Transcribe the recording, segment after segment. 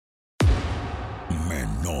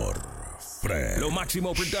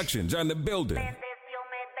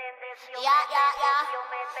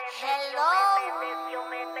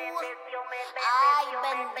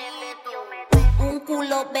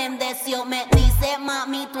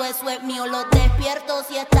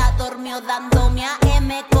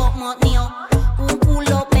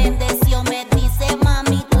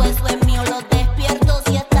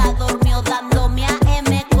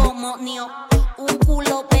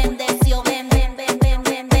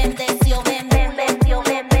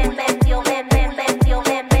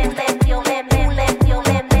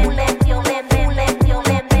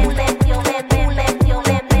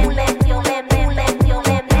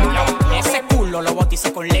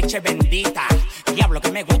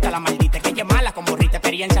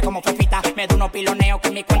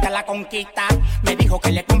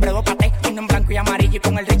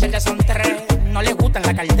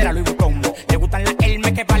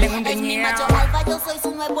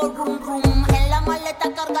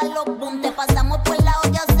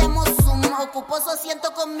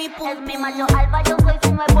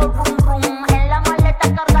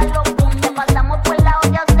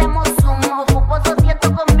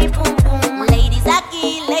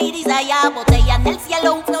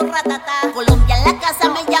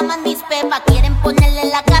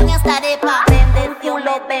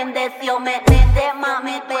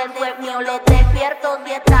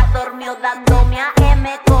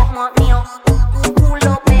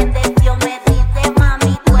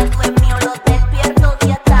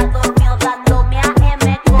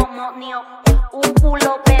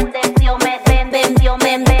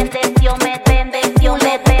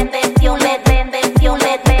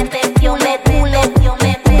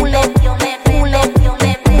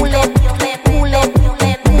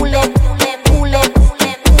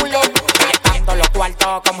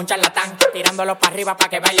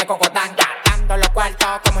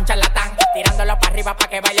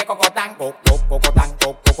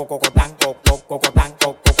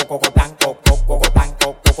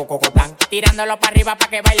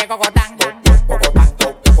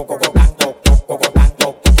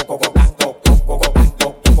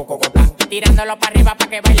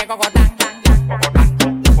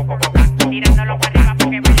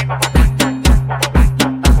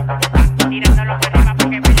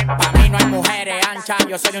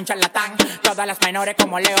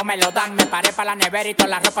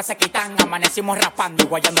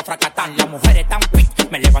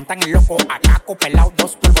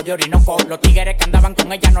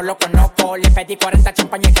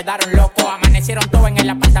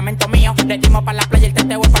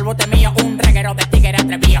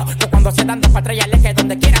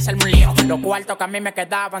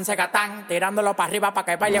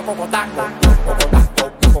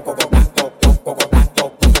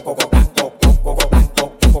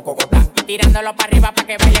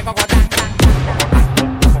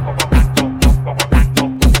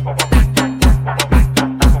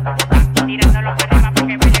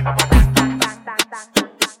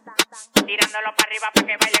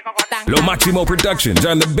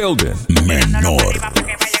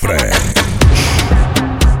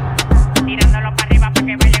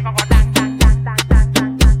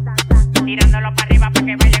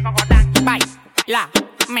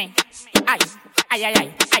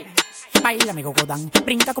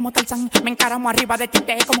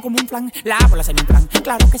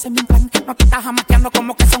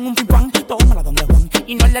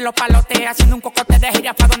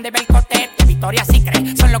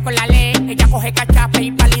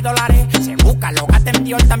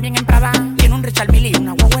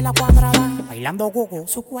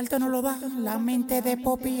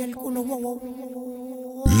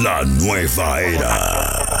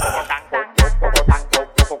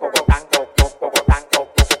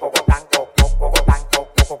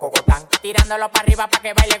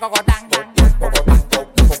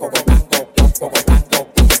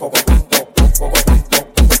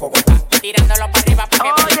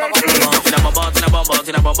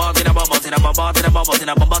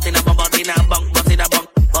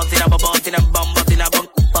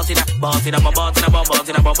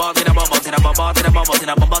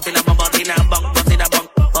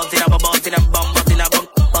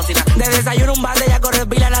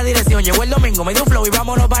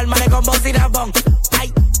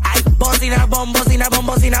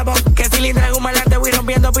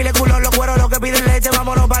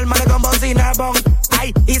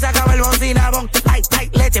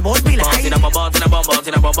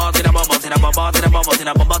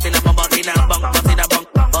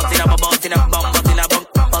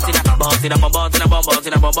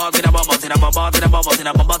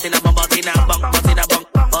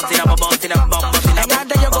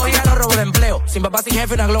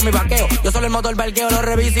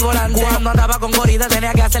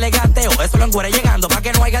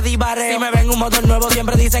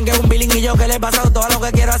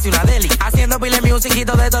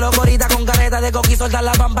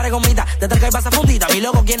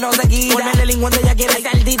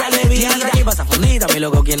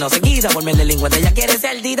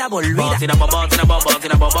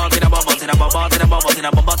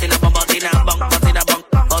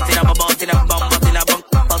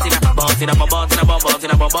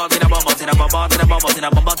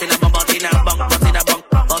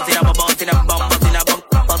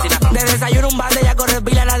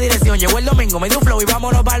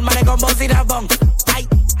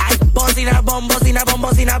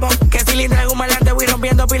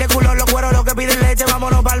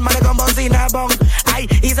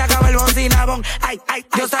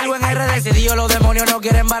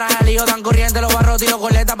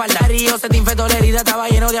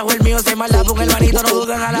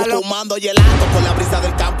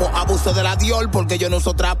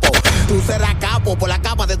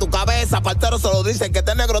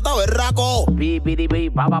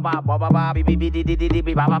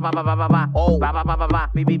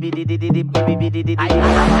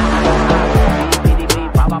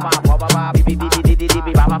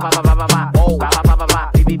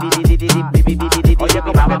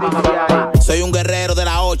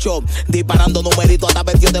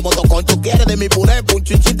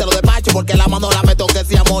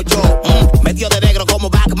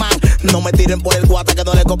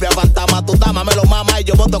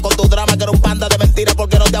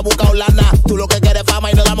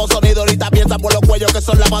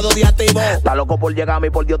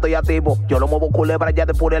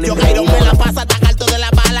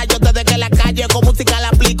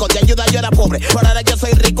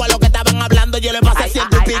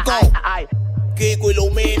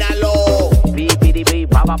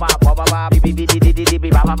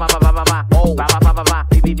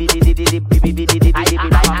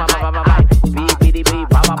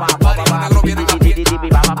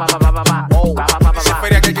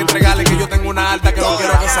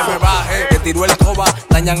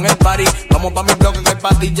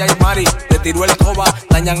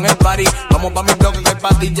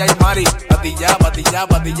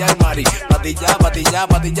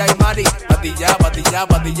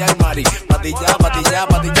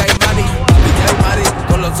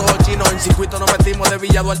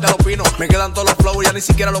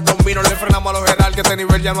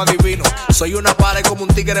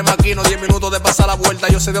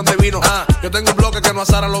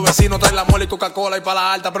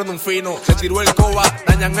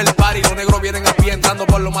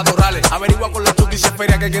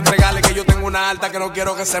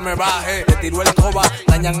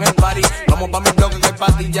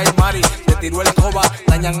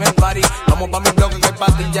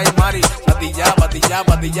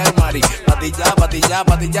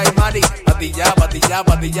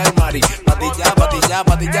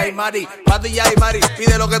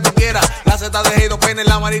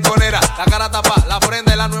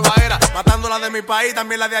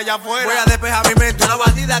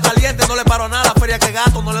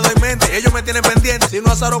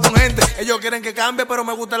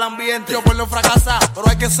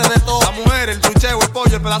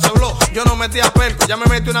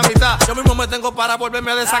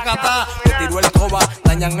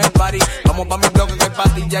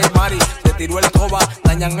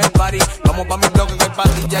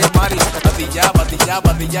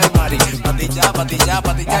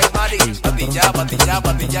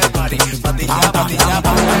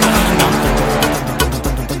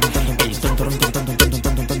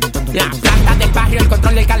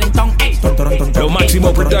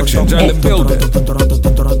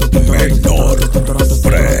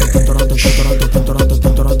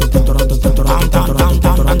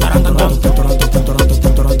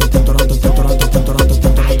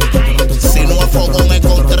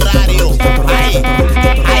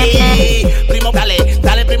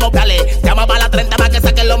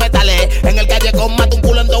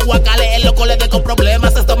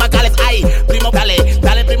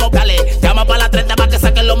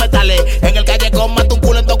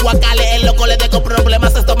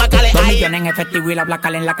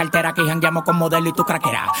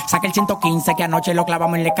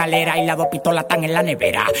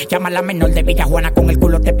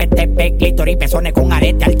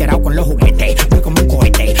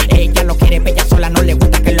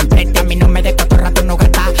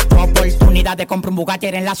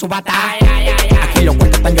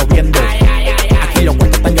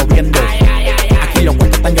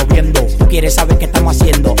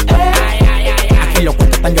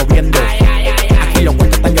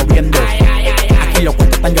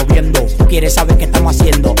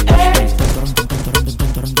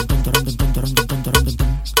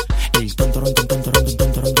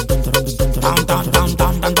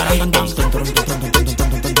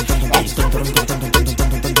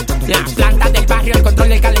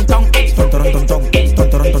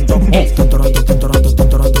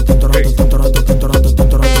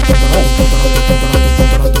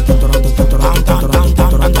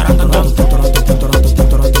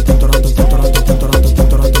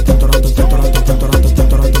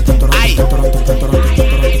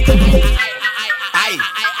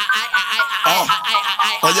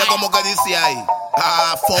dice ahí?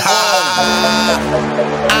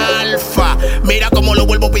 Alfa, mira cómo lo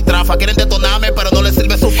vuelvo pitrafa. Quieren detonarme, pero no les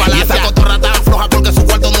sirve su falacia. Y esa cotorra tan floja porque su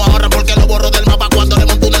cuarto no ahorra, porque lo borro del mapa cuando le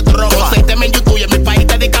monto una estrofa. Conseísteme en YouTube y en mi país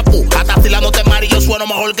te di capú. Hasta si la no te mari, yo sueno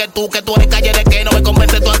mejor que tú eres calle de que no me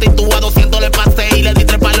convence tu actitud. A 200 le pasé y le di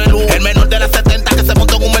 3 palos de luz. El menor de las 70 que se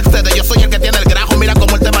montó en un Mercedes. Yo soy el que tiene el grajo, mira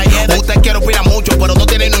cómo el tema hiede. Usted quiere opinar mucho, pero no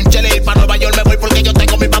tiene ni un chele. Y para Nueva York me voy porque yo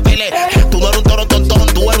tengo mis papeles. Tú no eres un toro tontón,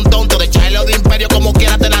 tú eres un tonto. De Charlie de Imperio como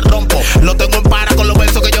quiera te la rompo. Lo tengo en para con los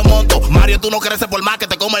versos que yo monto. Mario, tú no creces por más que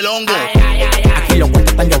te come el hongo. Aquí los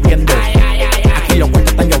cuentos están lloviendo. Aquí los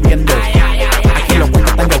cuentos están lloviendo. Aquí los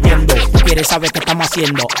cuentos están lloviendo. ¿Tú quieres saber qué estamos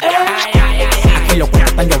haciendo? Aquí los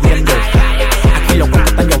cuentos están lloviendo. Aquí los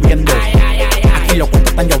cuentos están lloviendo. Aquí los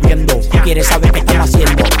cuentos están lloviendo. ¿Tú quieres saber qué estamos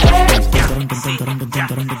haciendo?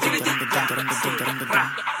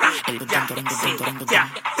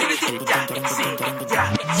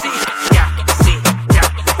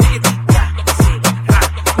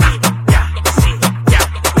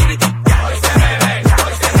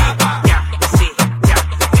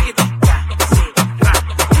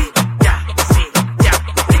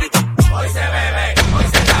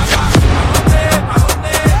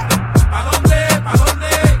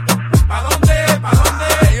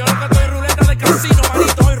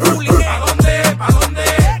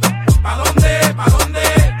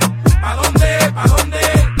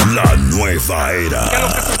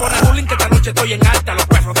 Estoy en alta, los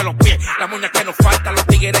perros de los pies, la moña que nos falta, los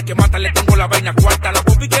tigres que matan, le tengo la vaina cuarta. Los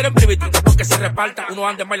pupis quieren privitito porque se reparta. Uno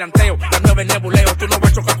anda en bailanteo, las 9 en nebuleo. Tú no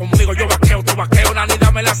vas a chocar conmigo, yo vaqueo, tú vaqueo. Nani,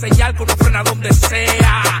 dame la señal que uno frena donde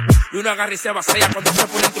sea. Y uno agarra y se vacía cuando se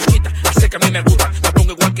pone en truchita. Así que a mí me gusta, me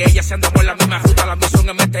pongo igual que ella. Si andamos en la misma ruta, la misión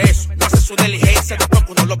es meter eso. No hace su diligencia, después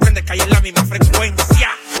que uno lo prende, cae en la misma frecuencia.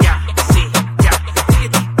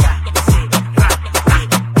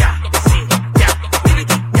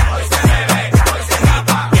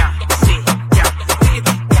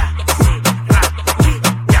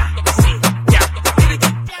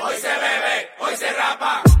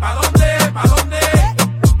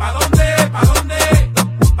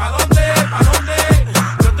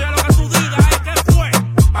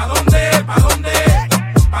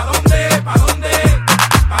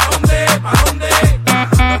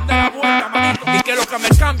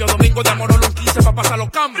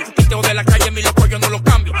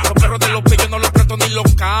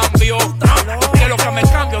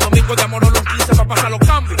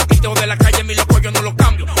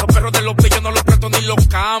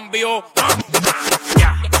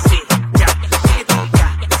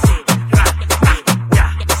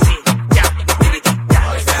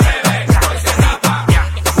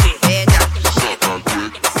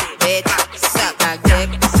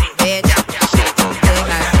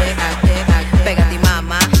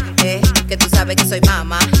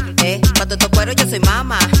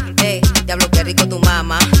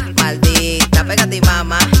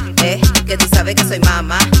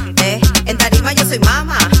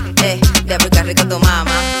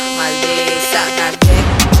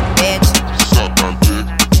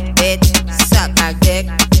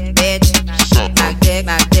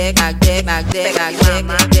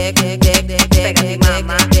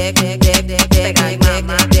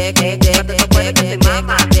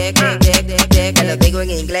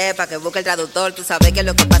 El traductor, tú sabes que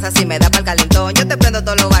lo que pasa si me da pa'l calentón. Yo te prendo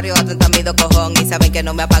todos los barrios a 30.000 cojón. Y saben que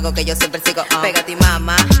no me apago, que yo siempre sigo Pégate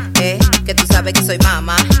mamá, que tú sabes que soy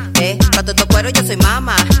mamá, pa' tu cuero yo soy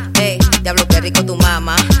mamá, diablo que rico tu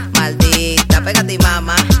mamá, maldita, pégate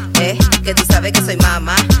mamá, que tú sabes que soy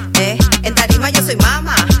mamá, en tarima yo soy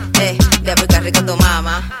mamá, diablo que rico tu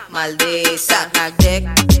mamá, maldita, suck my dick,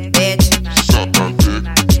 bitch,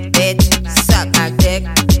 bitch, suck my dick,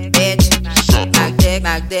 bitch, suck my dick,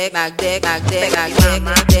 my dick, my dick, my dick, my dick,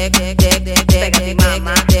 my dick, dick, dick, dick, dick,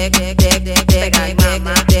 mamá, dick, dick, dick, dick, dick,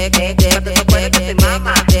 mamá, dick, dick, dick, dick, dick,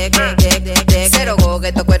 mamá, dick, dick, dick, dick, cero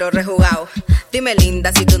gogueto, cuero rejugado. Dime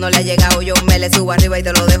linda, si tú no le has llegado, yo me le subo arriba y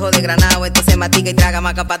te lo dejo de granado. Entonces matica y traga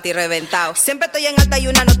maca pa' ti reventado. Siempre estoy en alta y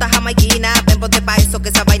una nota jamaiquina. Ven, ponte pa' eso que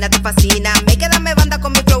esa vaina te fascina. Me queda me banda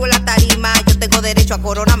con mi flow en la tarima. Yo tengo derecho a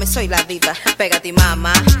coronarme, soy la diva. Pégate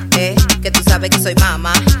mamá, que tú sabes que soy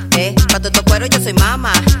mamá, pa' tu cuero yo soy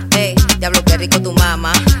mamá, diablo que rico tu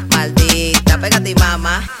mamá, maldita, pégate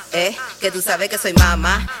mamá, que tú sabes que soy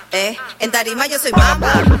mamá, en tarima yo soy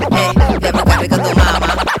mamá, diablo que rico tu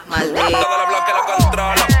mamá, maldita. Todos los bloques lo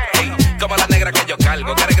controlo, ey, como la negra que yo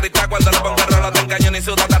cargo. Quiere gritar cuando le pongo el rolo, te engaño ni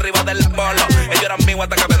suda hasta arriba del polo. Ellos eran míos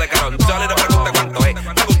hasta que me dejaron solo y no pregunte cuánto es,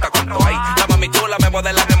 pregunta cuánto hay. La mami chula me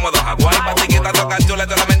modelan en modo Hawaii, pa' chiquita tocan chula,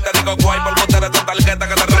 solamente digo guay, por botar esta tarjeta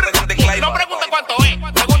que te rompe con decline. No pregunta cuánto es,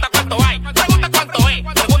 pregunta cuánto hay.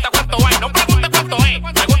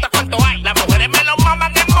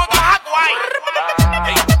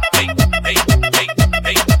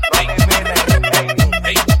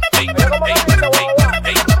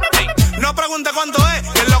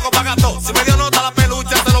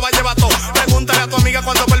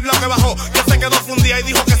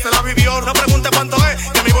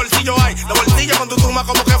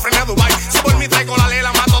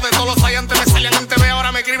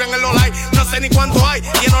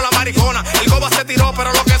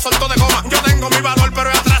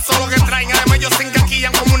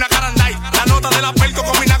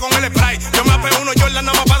 alcohol combina con el spray. Yo me apego uno Jordan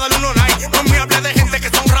nada más para darle uno night. No me hables de gente que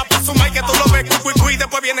son rapas, su mic, que tú lo ves cuy,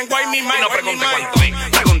 después vienen guay mi mic. No pregunte cuánto hay,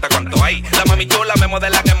 pregunta cuánto hay. La mami chula me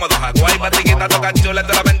modelan en modo Hawaii. Patiquita toca chula,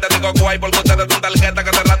 de la venta digo guay. Porque ustedes son tarjeta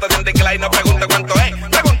que te rato de un decline. No pregunte cuánto hay,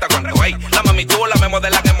 pregunta cuánto hay. La mami chula me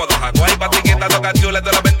modelan en modo Hawaii. Patiquita toca chula,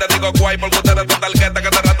 de la venta digo guay. Porque ustedes son tarjeta que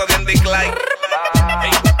te rato de un decline.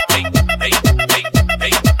 Hey, hey, hey, hey,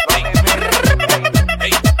 hey,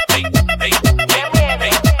 hey.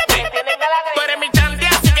 Tú eres mi chanti,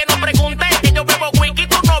 así que no preguntes. Que yo bebo whisky,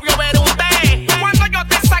 tu novio berunte. Cuando yo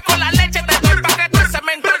te saco la leche, te doy pa' que tu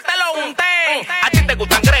cemento te lo unte. A ti te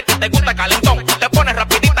gustan Greti, te gusta calentón. Te pones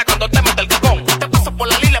rapidita cuando te mete el cajón. Te paso por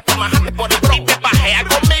la lila, por Manhattan, por el Bronx. Y te pajea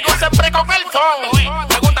conmigo siempre con el phone.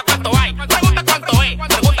 Pregunta cuánto hay, pregunta cuánto es.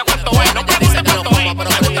 Pregunta cuánto es, no pregunta cuánto es. Pero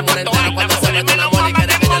pregunta cuánto hay. Cuando se mete una moli,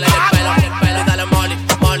 quiere que yo le dé el pelo. Y dale moli,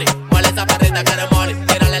 moli, moli esa perrita que eres moli.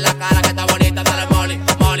 Tírale la cara que está bonita, dale moli,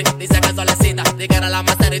 moli. Dice que solecita, di que era la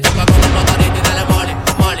macerita con el motorito y dale moli,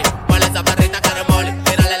 moli, moli esa perrita que eres moli.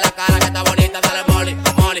 Tírale la cara que está bonita, dale moli,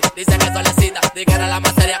 moli. Dice que solecita, di que era la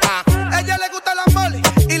macería. Ella le gusta la moli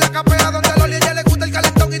y la capea donde Loli. Ella le gusta el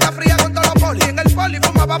calentón y está fría con todos los poli. En el poli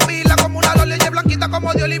fumaba pila como una Loli. Ella es blanquita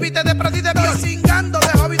como de olivite de Pradi de Bill. Cingando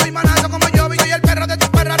de hobby, soy manazo como yo. Y el perro de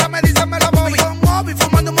tu perra ahora me dice me lo moví. Con hobby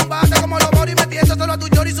fumando un bate como los Bori. Metiendo solo a tu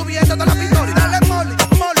Yori subiendo toda la pistola. Dale moli,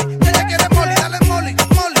 moli, ella quiere moli. Dale moli,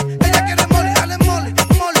 moli, ella quiere moli. Dale moli,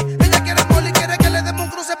 moli, ella quiere moli. Quiere que le demos un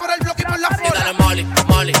cruce por el bloque y por la Y flora. dale moli,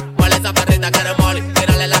 moli, moli esa perrita que eres moli.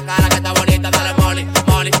 Tírale la cara que está bonita, dale moli,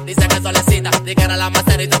 moli. Dice que solecita, di que era la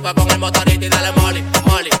macerita fue con el motorito y dale moli,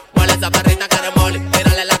 moli, moli esa perrita que eres moli.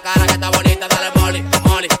 Tírale la cara que está bonita, dale moli,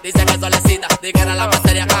 moli. Dice que solecita, di que era la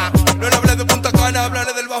macería. No le hablé de Punta Cana,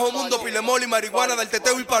 hablaré del bajo mundo. Pile moli, marihuana, del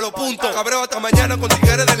teteo y palo punto. Cabreo hasta mañana con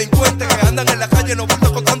tigres delincuentes que andan en la calle, no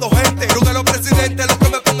bultos contando gente. Ruga los presidentes, los que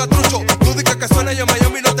me ponga trucho. Tú dices que suena yo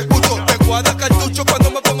Miami no te escucho. Te guarda cartucho cuando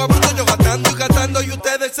me ponga bruto. Yo gastando y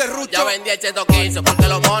ustedes serrucho. Ya vendí el 115 porque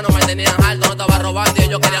los monos me tenían alto. No estaba robando y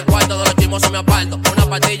ellos querían cuarto. De los chismosos me aparto. Una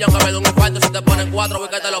pastilla aunque me dé un infarto. Si te ponen 4 voy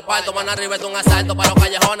que te los parto. Van arriba de un asalto para los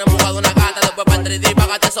callejones en busca de una gata. Después para el 3D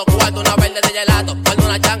pagate esos cuartos. Una verde de gelato. Guardo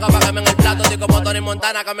una changa para que me en el plato. Estoy como Tony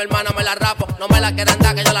Montana que mi hermana me la rapo. No me la quieren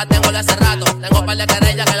dar que yo la tengo de hace rato. Tengo un par de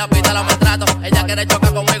querellas que la pista la maltrato. Ella quiere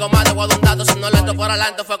chocar conmigo más de guardo un dato. Si no le entro por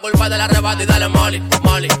adelante fue culpa del arrebato. Y dale moli,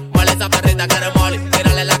 moli, moli esa perrita que eres moli.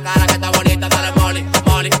 Tírale la cara que está bonita, dale moli,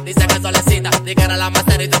 moli. Dice que solecita, di que era la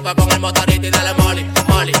macerita fue con el motorito y dale moli,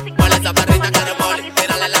 moli, moli esa perrita que eres moli.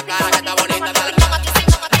 Tírale la cara que está bonita, dale moli.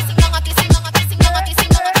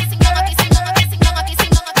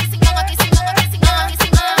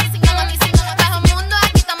 Bajo mundo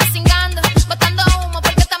aquí estamos cingando, botando humo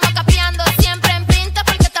porque estamos capeando, siempre en pinta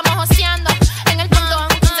porque estamos joseando, en el punto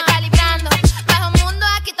 15 calibrando. Bajo mundo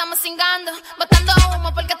aquí estamos cingando, botando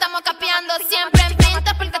humo porque estamos capeando, siempre en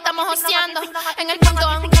pinta porque estamos joseando, en el punto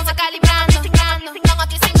 15 calibrando.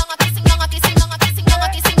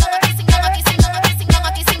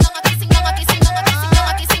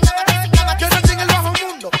 Yo nací en el bajo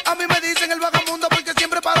mundo, a mí me dicen el vagamundo porque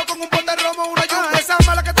siempre paro con un pot de romo, una yunga. Esa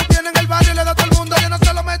mala que tú tienes en el barrio le da a todo el mundo. Yo no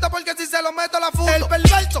se lo meto porque si se lo meto la fundo. El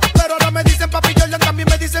perverso, pero ahora me dicen papi Jordan, también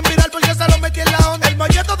me dicen viral porque se lo metí en la onda. El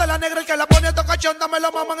molleto de la negra, el que la pone a tocar chonda, me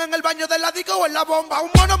lo maman en el baño de la disco o en la bomba. Un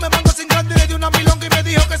mono me mandó sin grande y le di una milonga y me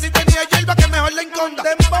dijo que si tenía hierba que mejor la enconda.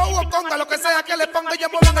 Dembow o conga, lo que sea que le ponga, yo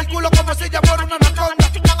muevo en el culo como si ya fuera una anaconda.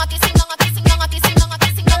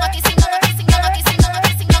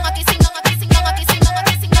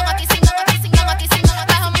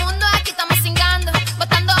 Bajo mundo aquí estamos cingando,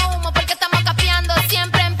 botando humo porque estamos capeando,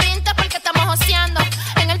 siempre en pinta porque estamos joseando,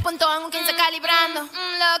 en el punto 15 calibrando.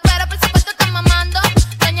 Lo claro por supuesto está mamando,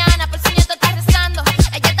 mañana por su nieto está rezando.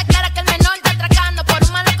 Ella está clara que el menor está atracando por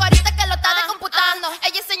un mano corita que lo está descomputando.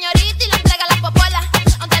 Ella es señorita y le entrega la popola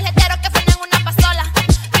a un tarjetero que frena en una pasola.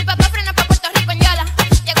 Mi papá frena pa' Puerto Rico en Yola.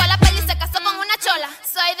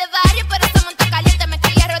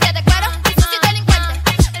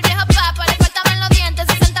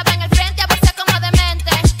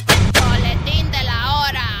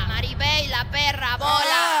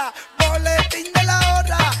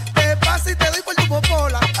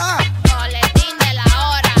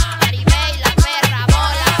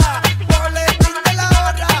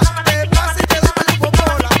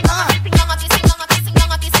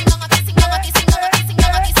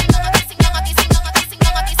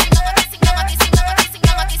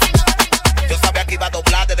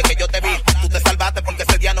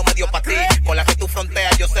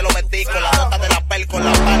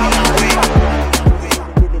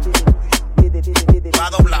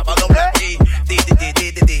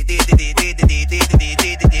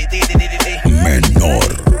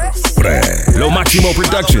 Máximo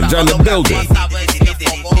Productions on the building.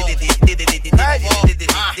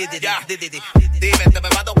 Dime, te me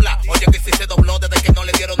va a doblar. Oye, que si se dobló desde que no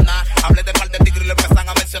le dieron nada. Hablé de par de tigres y le empiezan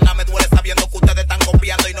a mencionar. Me duele sabiendo que ustedes están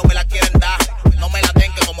copiando y no me la quieren dar. No me la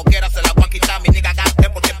den, que como quiera se la voy a quitar. Mi nigga gaste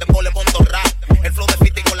porque te mole monto rap. El flow de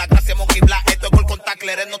Fiti con la gracia Monkey Black. Esto es con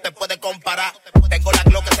Tacler, no te puede comparar. Tengo la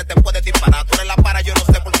Glock que se te puede disparar. Tú eres la para, yo no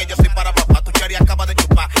sé por qué yo soy para papá. Tu cherry acaba de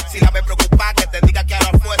chupar. Si la ves preocupada, que te diga que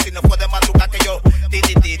ahora fue. Si no fue de madrugada que yo.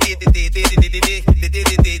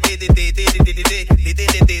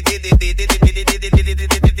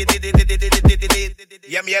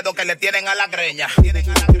 Y el miedo que le tienen a la greña.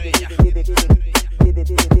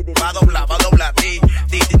 Va a doblar, va a doblar.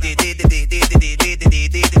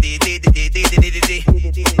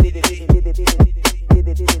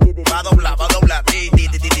 Va a doblar, va a doblar.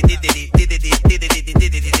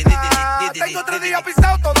 Tengo 3 días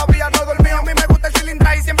pisado, todavía no he dormido. A mí me gusta el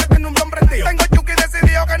cilindra y siempre tengo un don prendido. Tengo Chucky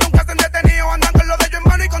decidido que nunca se han detenido. Andan con lo de ellos en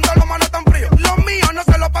mano y con todos los manos tan fríos. Los míos no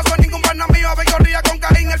se los pasó a ningún pana mío. A ver, corría con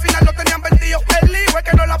Karim, al final lo tenían vendido. El lío es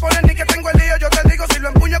que no la ponen ni que tengo el lío. Yo te digo, si lo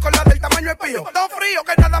empuño con la del tamaño espío. Todo frío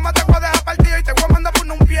que nada más te voy a dejar partido. Y te voy a mandar por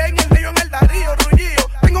un pie en el lío, en el Darío, Rullido.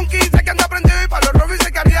 Tengo un 15 que anda prendido y para los robos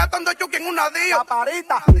se quedaría tanto Chucky en una dio. La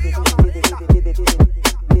parita.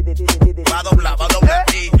 Va a doblar, va a doblar.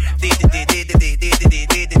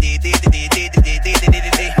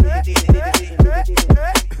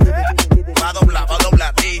 Va a doblar, va a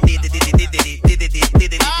doblar.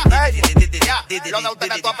 Lo de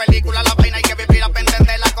ustedes, tu película, la vaina hay que vivirla para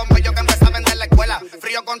entenderla. Como yo que empecé a vender la escuela.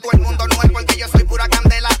 Frío con todo el mundo, no es porque yo soy pura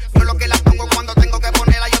candela. Yo lo que la pongo cuando tengo que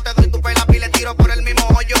ponerla. Yo te doy tu pela y le tiro por el mismo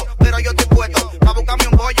hoyo. Pero yo estoy puesto pa' buscarme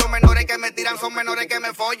un bollo. Menores que me tiran son menores que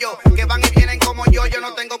me follo. Que van y vienen como yo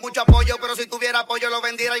no tengo mucho apoyo. Pero si tuviera apoyo lo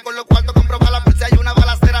vendiera. Y con los cuartos compro balas por si hay una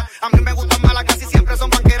balacera. A mí me gustan malas, casi siempre son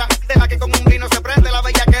banqueras. De la que con un vino se prende la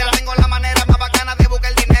bellaquera. Tengo la manera más bacana de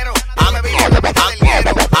buscar el dinero.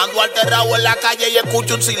 Ando alterado en la calle y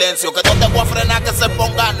escucho un silencio. Que no te voy a frenar, que se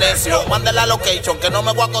ponga necio. Mande la location, que no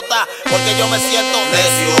me voy a acostar, porque yo me siento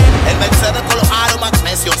necio. El Mercedes con los aros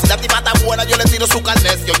magnesios. Si la tipa está buena, yo le tiro su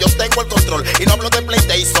carnesio. Yo tengo el control y no hablo de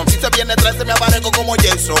PlayStation. Si se viene 13 me aparezco como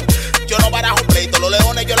Jason. Yo no barajo pleito, los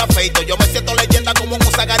leones yo la afeito. Yo me siento leyenda como un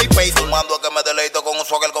Usagari Payson. Mando a que me deleito con un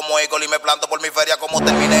swagger como Eagle. Y me planto por mi feria como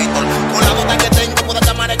Terminator. Con la gota que tengo puedo que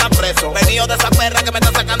amanezca preso. Venido de esa perra que me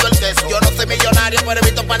está sacando el queso. Yo no soy millonario, pero he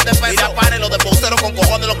visto par de pesos. Mira, pare lo de posero con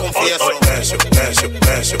cojones, lo confieso. Yo no soy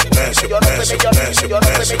millonario, yo no soy millonario. Yo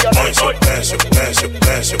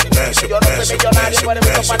no soy millonario, pero he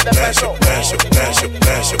visto par de pesos.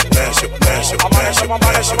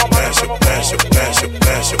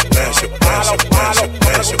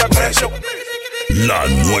 La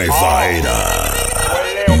nueva era.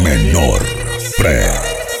 Menor Fred.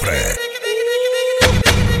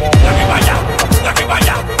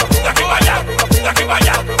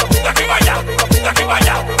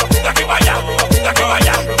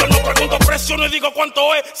 Yo no pregunto precio ni digo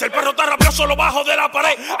cuánto es. Si el perro está rabioso lo bajo de la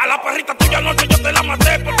pared. A la perrita tuya anoche yo te la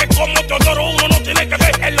maté. Porque como Teodoro uno no tiene que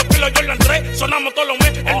ver. En los kilos yo le entré, sonamos todos los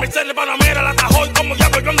meses. El Mercedes Panamera la tajó y como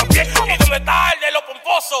diablo yo ando a pie. ¿Y dónde está el de los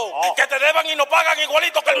pomposos? Que te deban y no pagan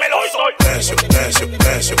igualito que el meloso.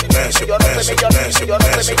 Yo no soy millonario, yo no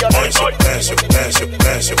soy millonario.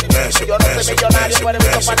 Yo no soy millonario, pero he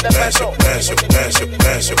visto par de pesos.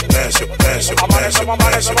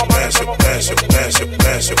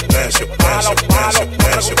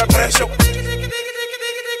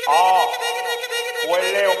 Fue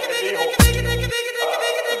Leo que dijo.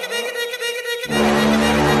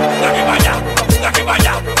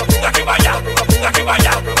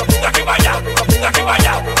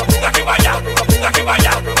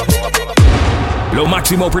 Lo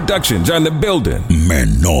Máximo Productions on the building.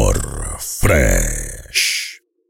 Menor Fred.